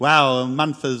Wow, a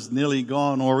month is nearly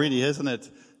gone already, hasn't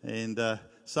it? And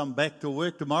some back to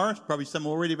work tomorrow, probably some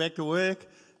already back to work.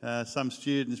 Some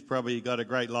students probably got a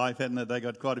great life, haven't they? They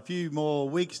got quite a few more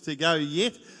weeks to go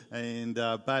yet, and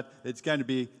but it's going to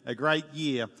be a great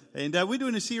year. And we're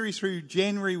doing a series through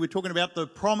January. We're talking about the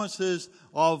promises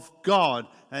of God,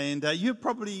 and you've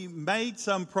probably made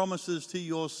some promises to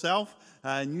yourself,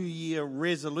 New Year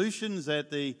resolutions at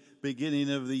the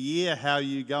beginning of the year. How are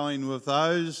you going with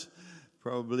those?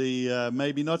 Probably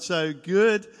maybe not so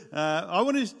good. I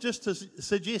want to just to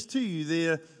suggest to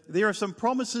you there are some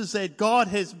promises that God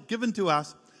has given to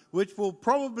us which will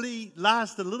probably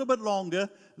last a little bit longer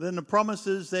than the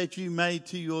promises that you made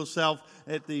to yourself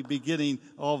at the beginning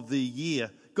of the year.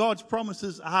 God's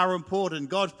promises are important.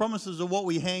 God's promises are what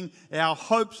we hang our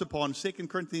hopes upon. 2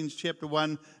 Corinthians chapter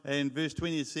 1 and verse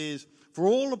 20 it says, "For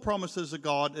all the promises of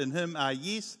God in him are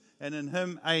yes, and in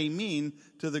him, amen,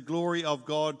 to the glory of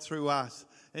God through us."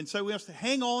 And so we have to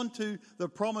hang on to the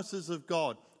promises of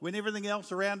God. When everything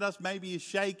else around us maybe is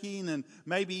shaking and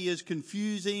maybe is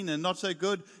confusing and not so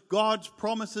good, God's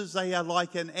promises, they are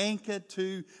like an anchor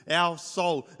to our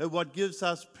soul. What gives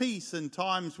us peace in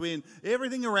times when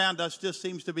everything around us just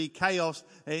seems to be chaos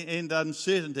and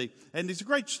uncertainty. And there's a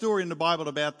great story in the Bible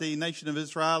about the nation of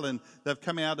Israel, and they've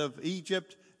come out of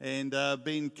Egypt and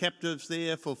been captives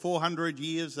there for 400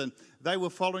 years, and they were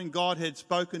following. God had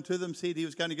spoken to them, said he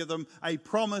was going to give them a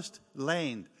promised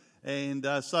land. And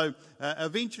so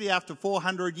eventually after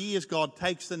 400 years, God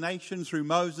takes the nation through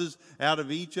Moses out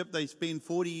of Egypt. They spend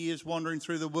 40 years wandering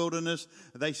through the wilderness.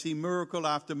 They see miracle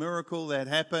after miracle that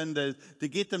happened to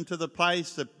get them to the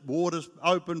place. The waters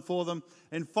open for them.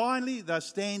 And finally, they're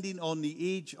standing on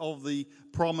the edge of the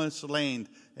promised land.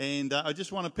 And I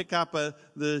just want to pick up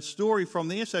the story from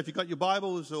there. So if you've got your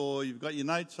Bibles or you've got your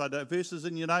notes, verses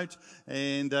in your notes,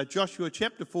 and Joshua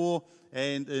chapter 4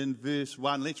 and in verse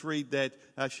 1. Let's read that,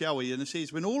 shall we? And it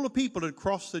says, "When all the people had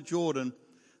crossed the Jordan,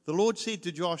 the Lord said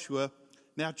to Joshua,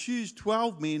 'Now choose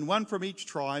 12 men, one from each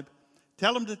tribe.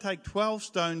 Tell them to take 12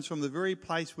 stones from the very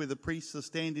place where the priests are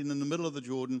standing in the middle of the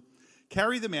Jordan.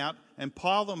 Carry them out and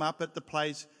pile them up at the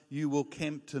place you will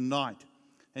camp tonight.'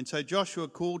 And so Joshua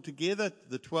called together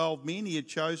the 12 men he had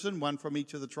chosen, one from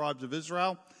each of the tribes of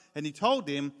Israel, and he told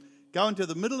them, 'Go into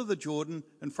the middle of the Jordan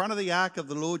in front of the ark of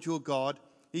the Lord your God.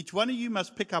 Each one of you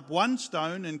must pick up one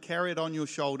stone and carry it on your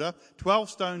shoulder, 12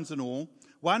 stones in all,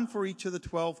 one for each of the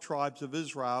 12 tribes of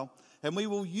Israel, and we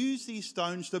will use these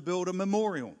stones to build a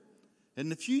memorial. In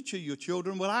the future your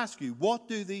children will ask you, what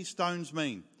do these stones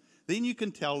mean? Then you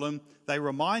can tell them, they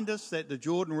remind us that the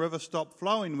Jordan River stopped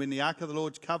flowing when the Ark of the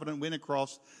Lord's covenant went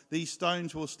across. These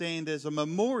stones will stand as a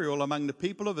memorial among the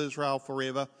people of Israel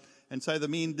forever.' And so the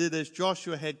men did as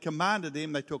Joshua had commanded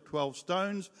them. They took 12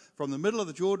 stones from the middle of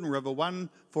the Jordan River, one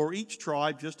for each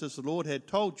tribe, just as the Lord had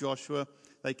told Joshua.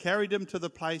 They carried them to the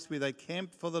place where they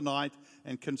camped for the night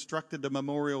and constructed a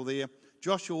memorial there.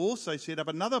 Joshua also set up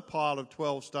another pile of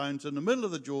 12 stones in the middle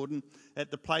of the Jordan at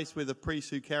the place where the priests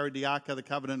who carried the Ark of the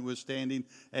Covenant were standing,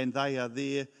 and they are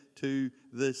there to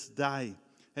this day."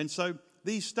 And so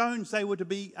these stones, they were to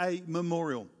be a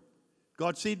memorial.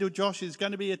 God said to Joshua, there's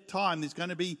going to be a time, there's going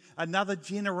to be another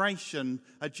generation,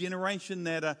 a generation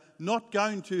that are not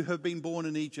going to have been born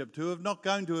in Egypt, who are not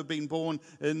going to have been born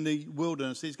in the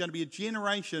wilderness. There's going to be a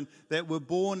generation that were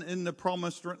born in the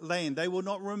promised land. They will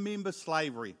not remember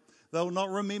slavery. They will not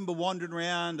remember wandering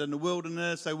around in the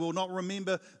wilderness. They will not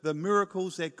remember the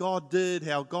miracles that God did,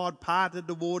 how God parted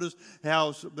the waters,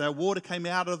 how the water came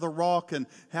out of the rock, and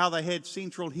how they had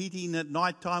central heating at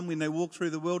night time when they walked through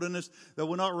the wilderness. They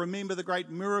will not remember the great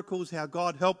miracles, how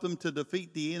God helped them to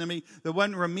defeat the enemy. They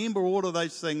won't remember all of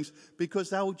those things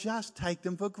because they will just take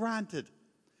them for granted.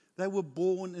 They were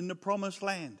born in the promised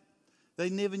land. They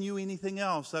never knew anything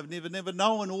else. They've never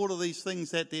known all of these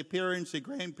things that their parents, their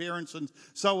grandparents, and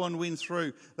so on went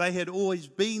through. They had always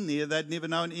been there. They'd never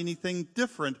known anything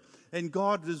different. And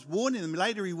God is warning them.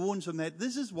 Later he warns them that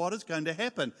this is what is going to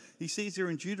happen. He says here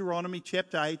in Deuteronomy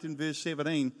chapter 8 and verse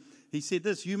 17, he said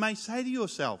this, "You may say to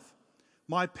yourself,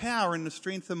 'My power and the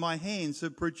strength of my hands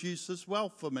have produced this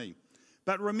wealth for me.'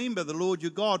 But remember the Lord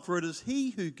your God, for it is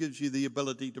he who gives you the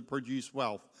ability to produce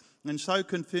wealth, and so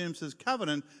confirms his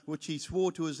covenant, which he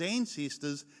swore to his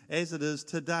ancestors as it is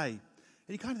today." And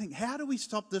you kind of think, how do we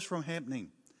stop this from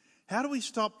happening? How do we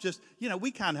stop just,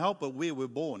 we can't help it where we're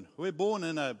born. We're born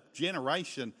in a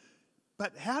generation.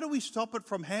 But how do we stop it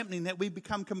from happening that we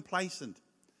become complacent?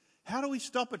 How do we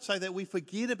stop it so that we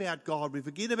forget about God, we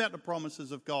forget about the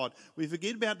promises of God, we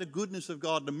forget about the goodness of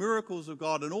God, the miracles of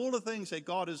God, and all the things that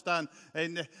God has done?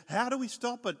 And how do we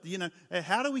stop it?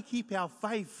 How do we keep our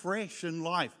faith fresh in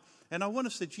life? And I want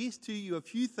to suggest to you a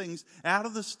few things out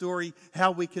of the story,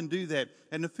 how we can do that.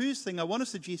 And the first thing I want to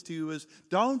suggest to you is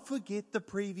don't forget the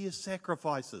previous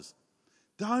sacrifices.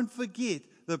 Don't forget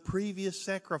the previous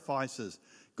sacrifices.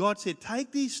 God said,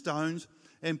 take these stones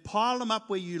and pile them up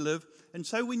where you live. And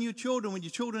so when your children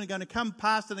are going to come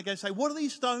past and they're going to say, what do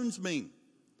these stones mean?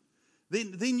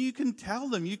 Then you can tell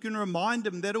them, you can remind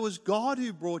them that it was God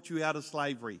who brought you out of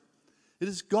slavery. It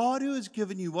is God who has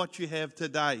given you what you have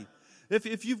today.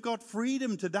 If you've got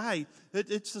freedom today,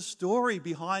 it's the story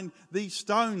behind these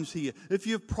stones here. If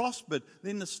you've prospered,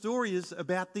 then the story is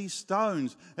about these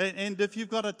stones. And if you've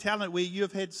got a talent where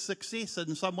you've had success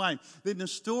in some way, then the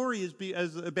story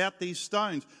is about these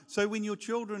stones. So when your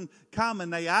children come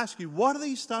and they ask you, what do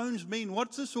these stones mean?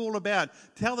 What's this all about?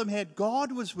 Tell them how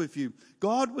God was with you.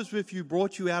 God was with you,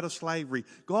 brought you out of slavery.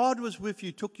 God was with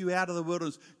you, took you out of the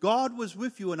wilderness. God was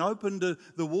with you and opened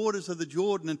the waters of the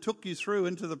Jordan and took you through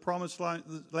into the promised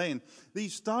land.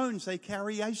 These stones, they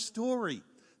carry a story.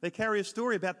 They carry a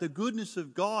story about the goodness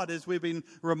of God, as we've been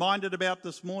reminded about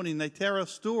this morning. They tell a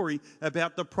story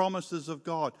about the promises of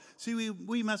God. See,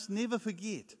 we must never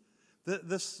forget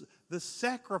the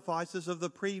sacrifices of the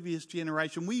previous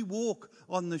generation. We walk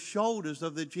on the shoulders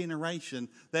of the generation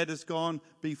that has gone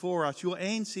before us. Your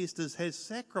ancestors has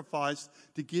sacrificed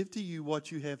to give to you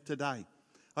what you have today.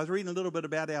 I was reading a little bit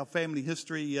about our family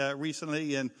history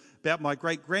recently and about my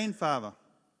great-grandfather.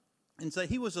 And so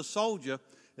he was a soldier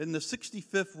in the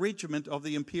 65th Regiment of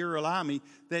the Imperial Army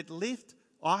that left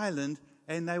Ireland,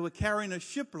 and they were carrying a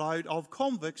shipload of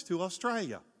convicts to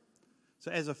Australia.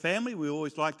 So as a family, we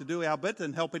always like to do our bit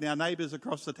in helping our neighbours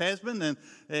across the Tasman,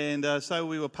 and so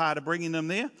we were part of bringing them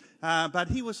there. But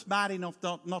he was smart enough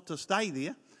not to stay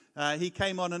there. He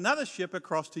came on another ship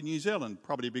across to New Zealand,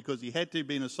 probably because he had to,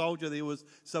 being a soldier. There was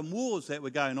some wars that were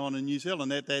going on in New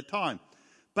Zealand at that time.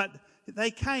 But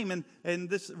they came, and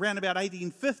this around about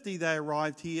 1850, they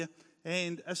arrived here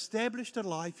and established a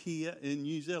life here in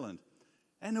New Zealand.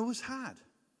 And it was hard.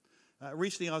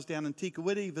 Recently, I was down in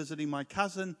Tikawiti visiting my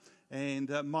cousin, and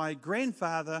my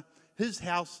grandfather, his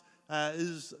house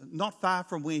is not far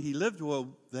from where he lived, or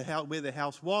where the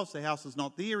house was. The house is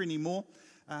not there anymore,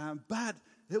 but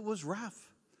it was rough.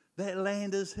 That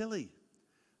land is hilly.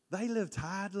 They lived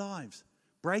hard lives,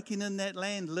 breaking in that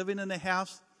land, living in a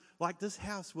house. Like this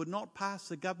house would not pass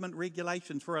the government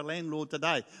regulations for a landlord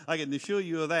today. I can assure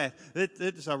you of that.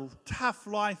 It's a tough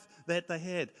life that they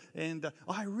had. And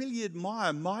I really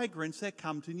admire migrants that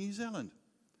come to New Zealand.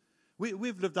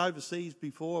 We've lived overseas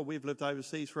before. We've lived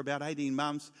overseas for about 18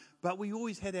 months. But we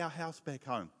always had our house back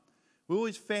home.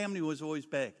 Family was always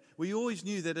back. We always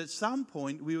knew that at some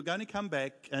point we were going to come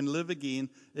back and live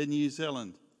again in New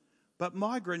Zealand. But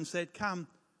migrants that come,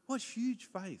 what's huge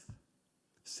faith?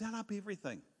 Sell up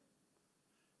everything.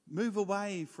 Move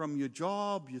away from your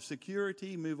job, your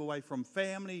security, move away from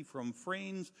family, from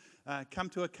friends, come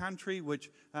to a country which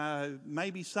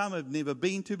maybe some have never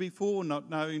been to before, not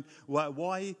knowing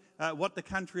what the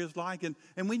country is like.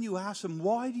 And when you ask them,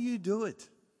 why do you do it?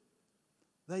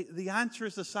 The answer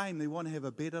is the same. They want to have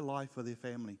a better life for their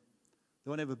family. They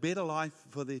want to have a better life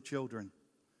for their children.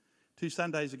 2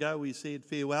 Sundays ago, we said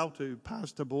farewell to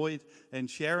Pastor Boyd and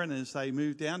Sharon as they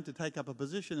moved down to take up a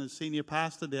position as senior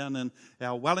pastor down in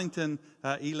our Wellington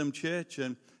Elim Church.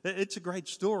 And it's a great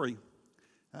story.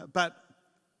 But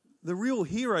the real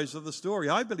heroes of the story,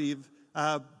 I believe,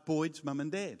 are Boyd's mum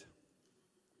and dad.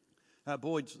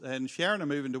 Boyd and Sharon are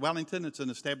moving to Wellington. It's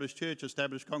an established church,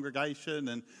 established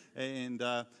congregation, and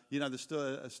they're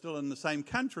still in the same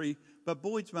country. But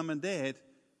Boyd's mum and dad,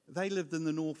 they lived in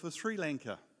the north of Sri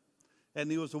Lanka. And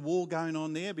there was a war going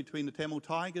on there between the Tamil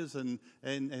Tigers and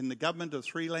the government of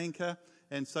Sri Lanka.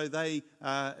 And so they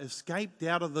escaped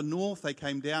out of the north. They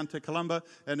came down to Colombo,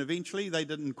 and eventually they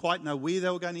didn't quite know where they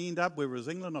were going to end up, whether it was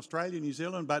England, Australia, New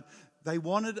Zealand, but they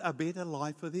wanted a better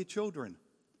life for their children.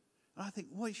 And I think,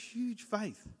 what huge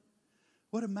faith.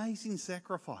 What amazing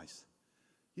sacrifice.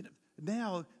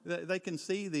 Now they can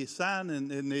see their son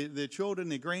and their children,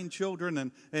 their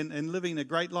grandchildren, and living a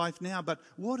great life now. But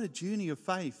what a journey of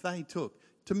faith they took.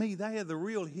 To me, they are the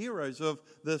real heroes of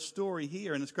the story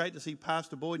here. And it's great to see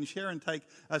Pastor Boyd and Sharon take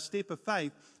a step of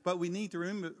faith. But we need to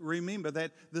remember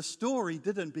that the story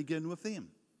didn't begin with them.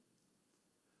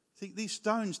 See, these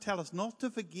stones tell us not to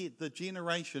forget the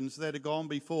generations that have gone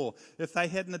before. If they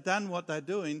hadn't have done what they're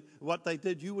doing, what they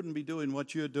did, you wouldn't be doing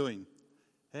what you're doing.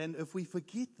 And if we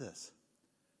forget this,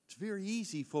 it's very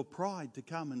easy for pride to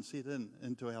come and set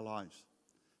into our lives.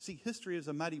 See, history is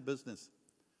a muddy business.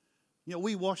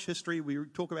 We watch history, we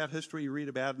talk about history, read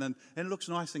about it, and it looks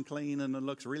nice and clean, and it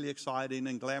looks really exciting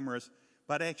and glamorous,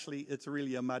 but actually it's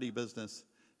really a muddy business.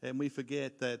 And we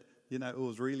forget that it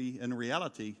was really, in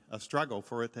reality, a struggle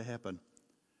for it to happen.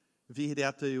 If you head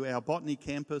out to our botany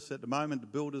campus at the moment, the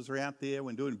builders are out there.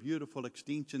 We're doing beautiful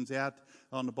extensions out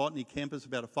on the botany campus,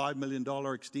 about a $5 million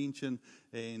extension,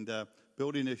 and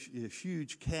building a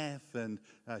huge CAF and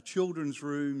children's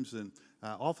rooms and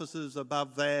offices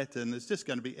above that, and it's just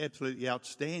going to be absolutely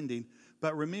outstanding.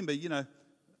 But remember,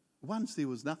 once there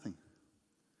was nothing.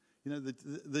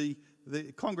 The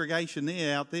congregation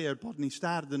out there at Botany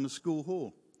started in the school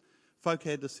hall. Folk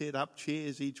had to set up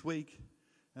chairs each week.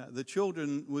 The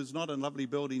children was not in lovely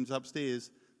buildings upstairs.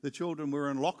 The children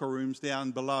were in locker rooms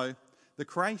down below. The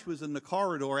creche was in the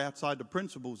corridor outside the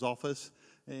principal's office,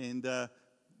 and the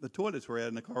toilets were out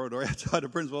in the corridor outside the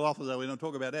principal's office. We don't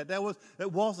talk about that.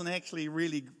 It wasn't actually a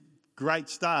really great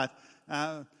start.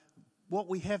 What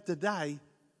we have today,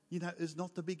 is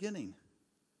not the beginning.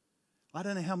 I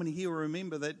don't know how many here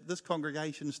remember that this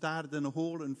congregation started in a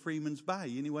hall in Freeman's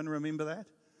Bay. Anyone remember that?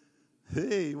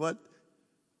 Hey, what?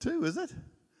 2, is it?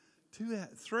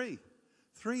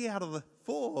 3 out of the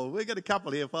 4. We got a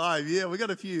couple here, 5. Yeah, we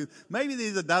got a few. Maybe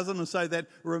there's a dozen or so that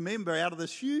remember out of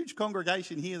this huge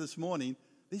congregation here this morning.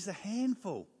 There's a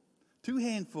handful, 2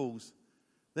 handfuls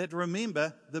that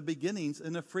remember the beginnings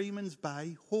in a Freeman's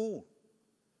Bay hall.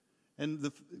 And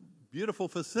the beautiful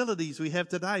facilities we have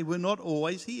today were not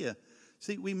always here.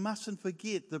 See, we mustn't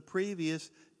forget the previous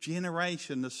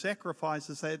generation, the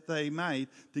sacrifices that they made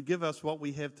to give us what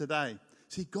we have today.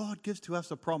 See, God gives to us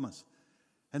a promise.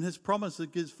 And his promise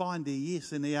gives find their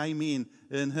yes and their amen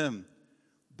in him.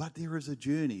 But there is a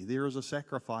journey. There is a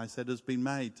sacrifice that has been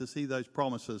made to see those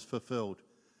promises fulfilled.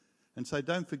 And so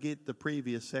don't forget the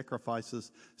previous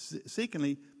sacrifices.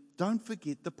 Secondly, don't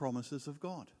forget the promises of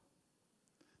God.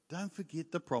 Don't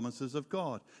forget the promises of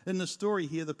God. In the story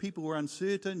here, the people were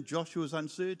uncertain. Joshua was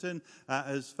uncertain.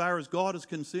 As far as God is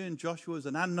concerned, Joshua is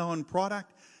an unknown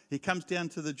product. He comes down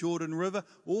to the Jordan River.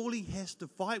 All he has to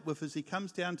fight with as he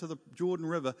comes down to the Jordan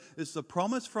River is the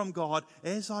promise from God,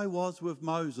 as I was with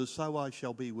Moses, so I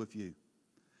shall be with you.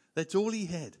 That's all he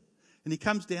had. And he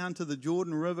comes down to the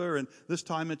Jordan River, and this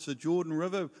time it's the Jordan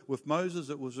River. With Moses,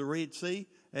 it was the Red Sea.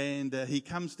 And he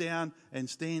comes down and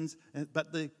stands,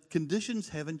 but the conditions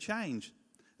haven't changed.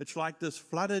 It's like this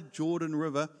flooded Jordan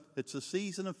River. It's a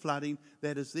season of flooding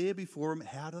that is there before him.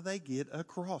 How do they get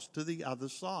across to the other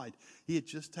side? He had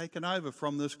just taken over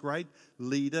from this great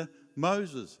leader,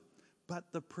 Moses.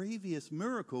 But the previous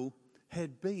miracle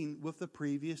had been with the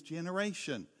previous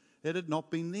generation. It had not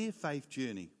been their faith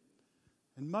journey.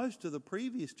 And most of the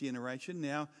previous generation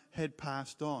now had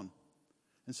passed on.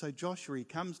 And so Joshua, he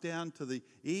comes down to the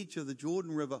edge of the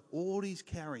Jordan River. All he's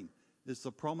carrying is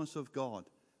the promise of God,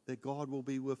 that God will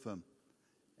be with him.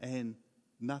 And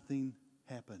nothing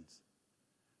happens.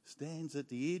 Stands at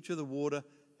the edge of the water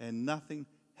and nothing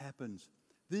happens.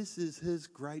 This is his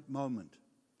great moment.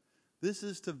 This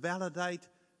is to validate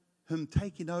him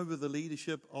taking over the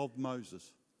leadership of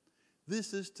Moses.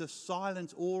 This is to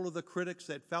silence all of the critics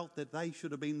that felt that they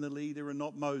should have been the leader and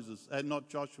not Moses, and not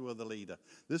Joshua the leader.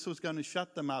 This was going to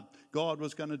shut them up. God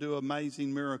was going to do an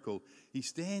amazing miracle. He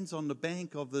stands on the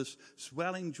bank of this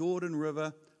swelling Jordan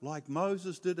River like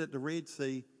Moses did at the Red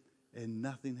Sea, and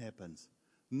nothing happens.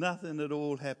 Nothing at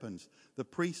all happens. The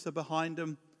priests are behind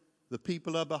him. The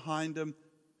people are behind him.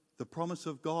 The promise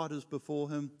of God is before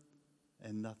him,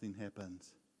 and nothing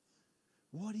happens.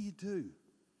 What do you do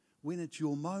when it's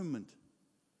your moment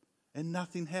and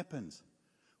nothing happens?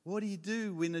 What do you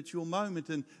do when it's your moment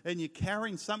and you're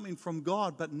carrying something from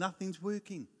God but nothing's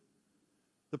working?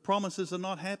 The promises are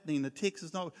not happening. The text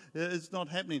is not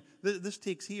happening. This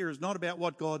text here is not about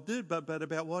what God did, but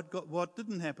about what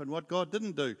didn't happen, what God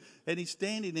didn't do. And he's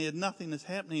standing there, nothing is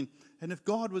happening. And if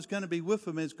God was going to be with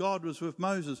him as God was with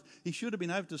Moses, he should have been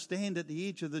able to stand at the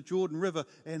edge of the Jordan River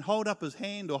and hold up his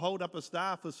hand or hold up a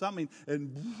staff or something,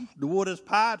 and the waters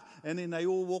part, and then they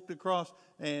all walked across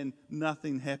and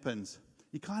nothing happens.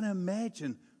 You can't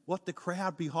imagine what the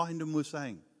crowd behind him was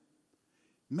saying.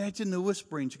 Imagine the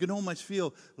whisperings. You can almost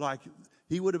feel like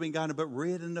he would have been going a bit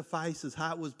red in the face. His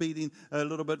heart was beating a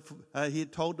little bit. He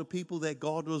had told the people that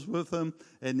God was with him,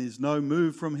 and there's no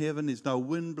move from heaven. There's no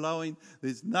wind blowing.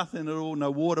 There's nothing at all,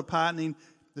 no water parting.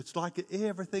 It's like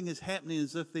everything is happening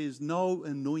as if there's no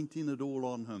anointing at all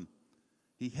on him.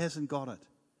 He hasn't got it.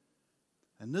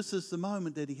 And this is the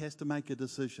moment that he has to make a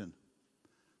decision.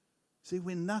 See,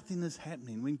 when nothing is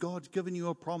happening, when God's given you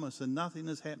a promise and nothing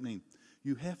is happening,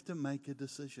 you have to make a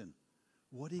decision.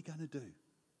 What are you going to do?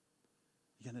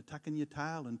 You're going to tuck in your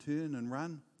tail and turn and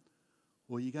run?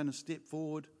 Or are you going to step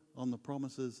forward on the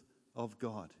promises of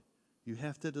God? You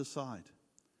have to decide.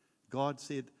 God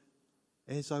said,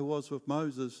 as I was with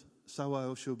Moses, so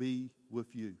I shall be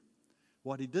with you.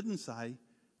 What he didn't say,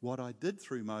 what I did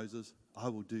through Moses, I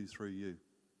will do through you.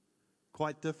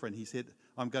 Quite different. He said,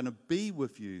 I'm going to be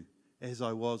with you as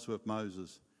I was with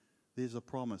Moses. There's a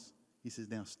promise. He says,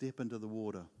 now step into the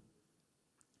water.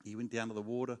 He went down to the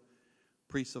water.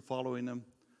 Priests are following him.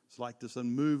 It's like this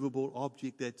immovable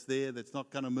object that's there, that's not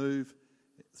going to move.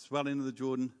 Swell into the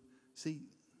Jordan. See,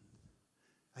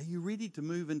 are you ready to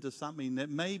move into something that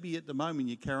maybe at the moment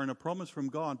you're carrying a promise from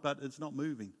God, but it's not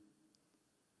moving?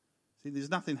 See,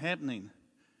 there's nothing happening.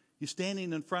 You're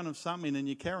standing in front of something and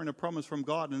you're carrying a promise from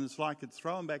God, and it's like it's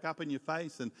thrown back up in your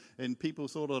face, and people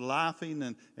sort of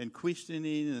laughing and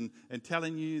questioning and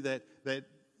telling you that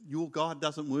your God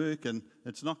doesn't work and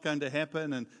it's not going to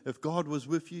happen. And if God was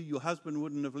with you, your husband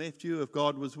wouldn't have left you. If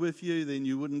God was with you, then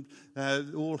you wouldn't,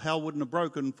 all hell wouldn't have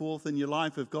broken forth in your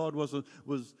life. If God was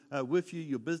with you,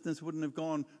 your business wouldn't have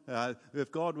gone.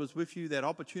 If God was with you, that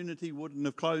opportunity wouldn't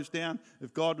have closed down.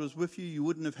 If God was with you, you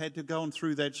wouldn't have had to go on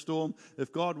through that storm.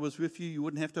 If God was with you, you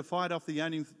wouldn't have to fight off the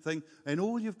only thing. And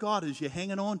all you've got is you're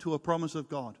hanging on to a promise of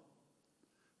God.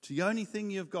 It's the only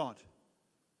thing you've got.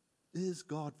 Is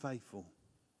God faithful?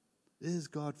 Is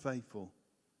God faithful?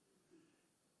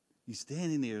 He's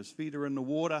standing there, his feet are in the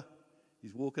water,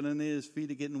 he's walking in there, his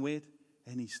feet are getting wet,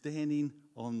 and he's standing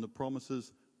on the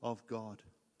promises of God.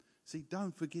 See,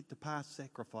 don't forget the past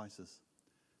sacrifices.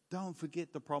 Don't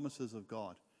forget the promises of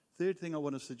God. Third thing I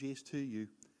want to suggest to you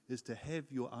is to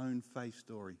have your own faith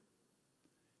story.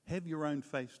 Have your own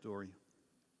faith story.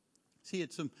 See,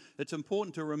 it's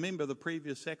important to remember the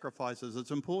previous sacrifices. It's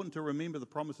important to remember the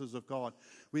promises of God.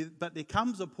 But there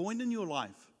comes a point in your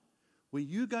life where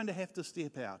you're going to have to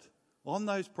step out on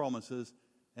those promises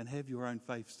and have your own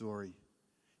faith story.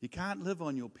 You can't live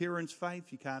on your parents' faith.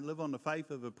 You can't live on the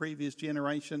faith of a previous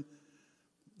generation.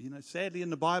 You know, sadly in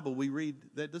the Bible we read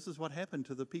that this is what happened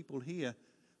to the people here.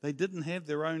 They didn't have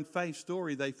their own faith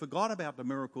story. They forgot about the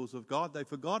miracles of God. They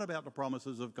forgot about the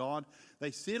promises of God. They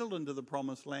settled into the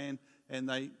promised land and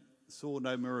they saw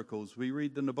no miracles. We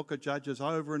read in the book of Judges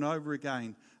over and over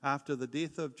again after the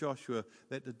death of Joshua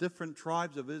that the different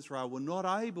tribes of Israel were not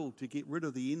able to get rid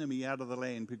of the enemy out of the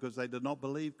land because they did not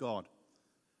believe God.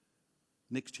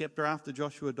 Next chapter after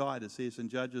Joshua died, it says in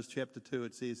Judges chapter 2,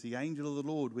 it says, the angel of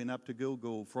the Lord went up to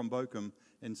Gilgal from Bochum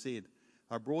and said,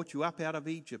 I brought you up out of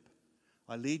Egypt.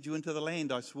 I led you into the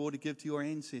land I swore to give to your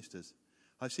ancestors.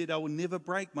 I said, I will never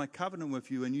break my covenant with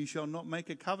you, and you shall not make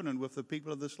a covenant with the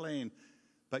people of this land,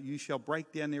 but you shall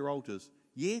break down their altars.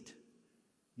 Yet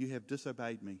you have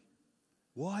disobeyed me.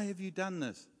 Why have you done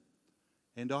this?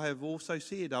 And I have also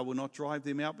said, I will not drive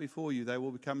them out before you. They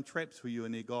will become traps for you,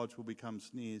 and their gods will become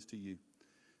snares to you.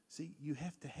 See, you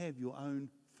have to have your own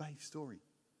faith story.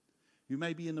 You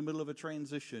may be in the middle of a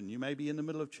transition. You may be in the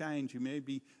middle of change. You may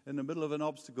be in the middle of an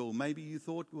obstacle. Maybe you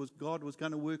thought God was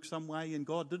going to work some way and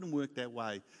God didn't work that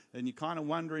way. And you're kind of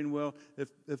wondering, well,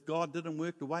 if God didn't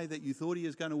work the way that you thought he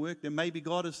was going to work, then maybe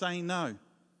God is saying no.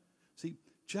 See,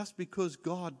 just because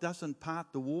God doesn't part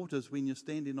the waters when you're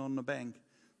standing on the bank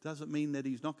doesn't mean that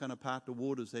he's not going to part the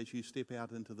waters as you step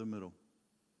out into the middle.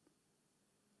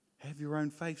 Have your own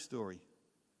faith story.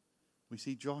 We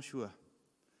see Joshua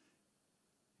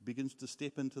begins to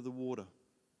step into the water.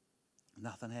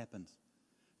 Nothing happens.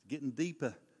 It's getting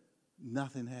deeper.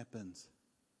 Nothing happens.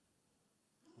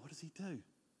 What does he do?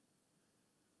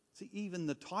 See, even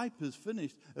the type is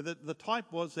finished. The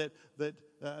type was that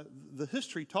the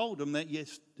history told him that,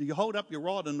 yes, you hold up your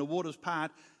rod and the waters part,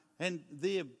 and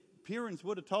their parents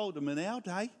would have told them in our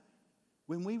day,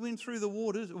 when we went through the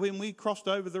waters, when we crossed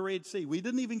over the Red Sea, we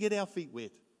didn't even get our feet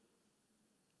wet.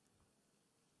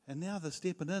 And now they're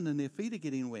stepping in and their feet are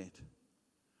getting wet.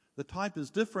 The type is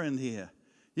different here.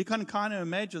 You can kind of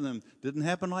imagine them. Didn't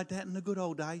happen like that in the good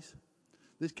old days.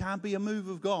 This can't be a move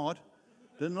of God.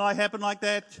 Didn't happen like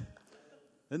that.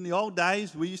 In the old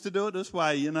days, we used to do it this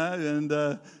way, you know,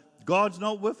 and God's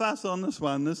not with us on this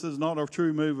one. This is not a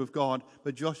true move of God.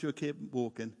 But Joshua kept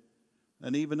walking.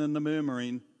 And even in the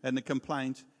murmuring and the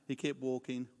complaints, he kept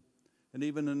walking. And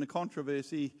even in the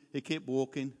controversy, he kept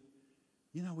walking.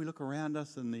 You know, we look around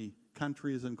us and the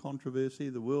country is in controversy,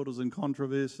 the world is in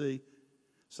controversy.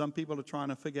 Some people are trying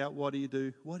to figure out, what do you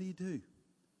do? What do you do?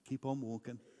 Keep on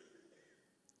walking.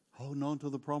 Holding on to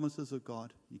the promises of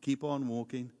God. You keep on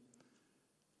walking.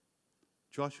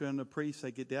 Joshua and the priests,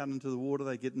 they get down into the water,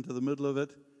 they get into the middle of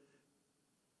it.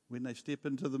 When they step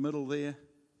into the middle there,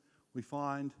 we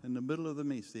find in the middle of the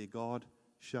mess there, God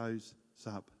shows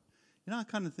up. You know, I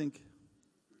kind of think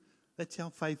that's how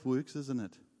faith works, isn't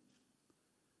it?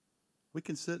 We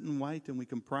can sit and wait and we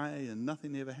can pray and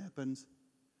nothing ever happens.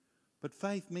 But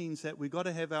faith means that we've got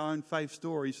to have our own faith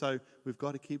story, so we've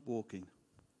got to keep walking.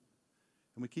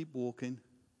 And we keep walking.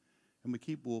 and we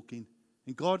keep walking.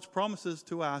 And God's promises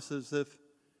to us is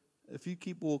if you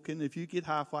keep walking, if you get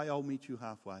halfway, I'll meet you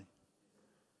halfway.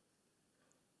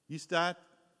 You step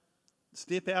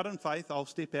out in faith, I'll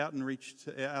step out and reach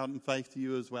out in faith to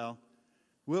you as well.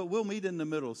 We'll meet in the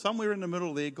middle. Somewhere in the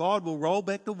middle there, God will roll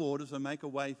back the waters and make a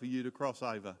way for you to cross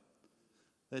over.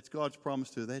 That's God's promise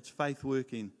to you. That's faith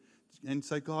working. And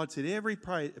so God said, every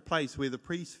place where the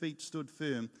priest's feet stood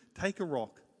firm, take a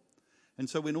rock. And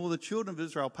so when all the children of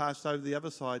Israel passed over the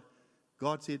other side,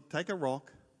 God said, take a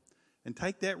rock, and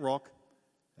take that rock,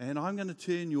 and I'm going to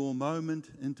turn your moment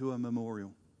into a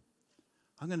memorial.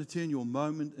 I'm going to turn your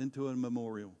moment into a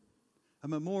memorial. A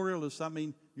memorial is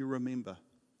something you remember.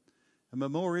 A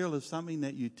memorial is something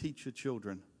that you teach your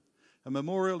children. A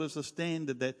memorial is a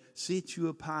standard that sets you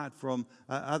apart from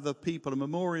other people. A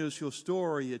memorial is your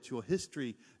story, it's your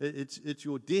history, it's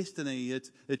your destiny,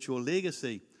 it's your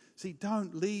legacy. See,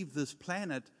 don't leave this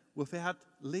planet without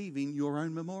leaving your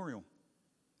own memorial.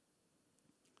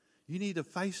 You need a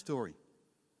faith story.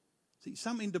 See,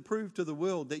 something to prove to the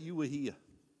world that you were here.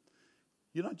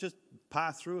 You don't just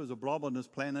pass through as a blob on this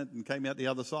planet and came out the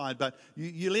other side, but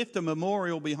you left a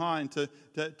memorial behind to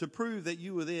prove that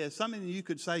you were there. Something that you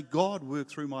could say, God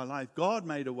worked through my life. God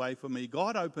made a way for me.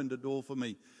 God opened a door for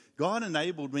me. God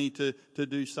enabled me to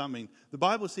do something. The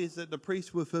Bible says that the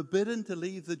priests were forbidden to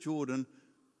leave the Jordan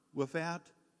without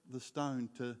the stone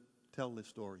to tell their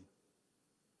story.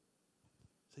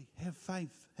 See, have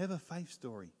faith. Have a faith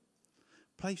story.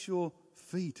 Place your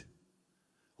feet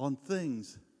on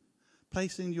things.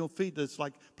 Placing your feet, it's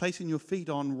like placing your feet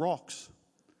on rocks.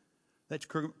 That's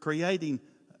creating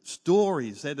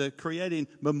stories, that are creating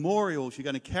memorials. You're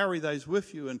going to carry those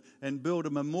with you and build a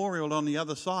memorial on the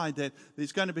other side, that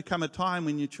there's going to become a time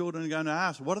when your children are going to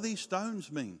ask, what do these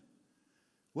stones mean?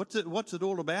 What's it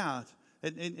all about?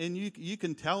 And you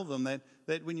can tell them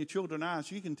that when your children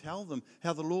ask, you can tell them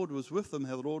how the Lord was with them,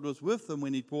 how the Lord was with them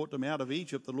when He brought them out of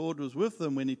Egypt. The Lord was with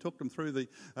them when He took them through the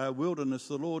wilderness.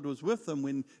 The Lord was with them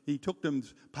when He took them,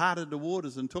 parted the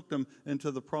waters and took them into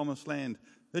the promised land.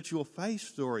 That's your faith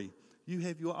story. You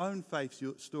have your own faith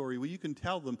story where you can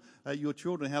tell them, your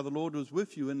children, how the Lord was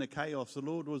with you in the chaos. The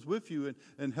Lord was with you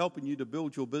in helping you to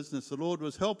build your business. The Lord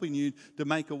was helping you to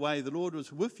make a way. The Lord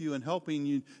was with you in helping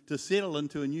you to settle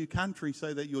into a new country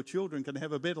so that your children can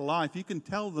have a better life. You can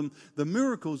tell them the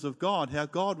miracles of God, how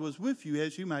God was with you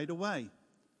as you made a way.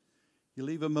 You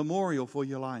leave a memorial for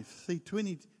your life. See,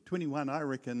 2021, I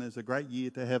reckon, is a great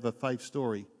year to have a faith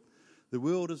story. The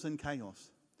world is in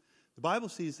chaos. The Bible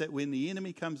says that when the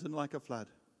enemy comes in like a flood,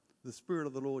 the Spirit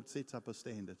of the Lord sets up a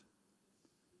standard.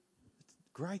 It's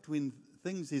great when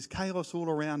there's chaos all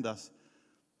around us.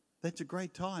 That's a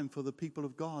great time for the people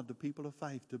of God, the people of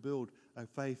faith, to build a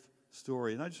faith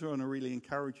story. And I just want to really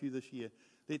encourage you this year.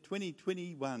 Let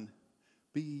 2021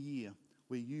 be a year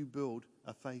where you build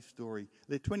a faith story.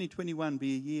 Let 2021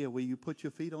 be a year where you put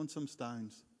your feet on some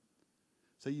stones.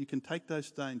 So you can take those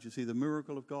stones, you see the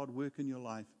miracle of God work in your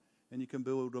life, and you can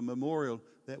build a memorial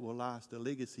that will last, a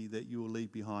legacy that you will leave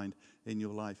behind in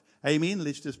your life. Amen.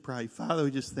 Let's just pray. Father,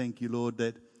 we just thank you, Lord,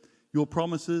 that your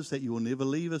promises that you will never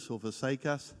leave us or forsake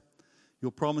us.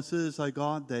 Your promises, oh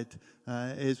God, that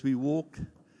as we walk,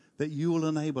 that you will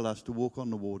enable us to walk on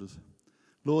the waters.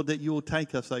 Lord, that you will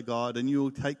take us, oh God, and you will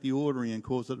take the ordinary and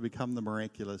cause it to become the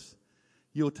miraculous.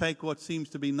 You'll take what seems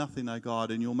to be nothing, oh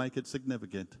God, and you'll make it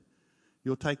significant.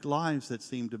 You'll take lives that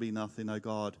seem to be nothing, oh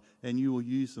God, and you will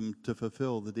use them to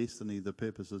fulfill the destiny, the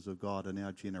purposes of God in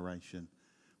our generation.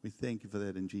 We thank you for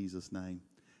that in Jesus' name.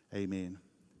 Amen.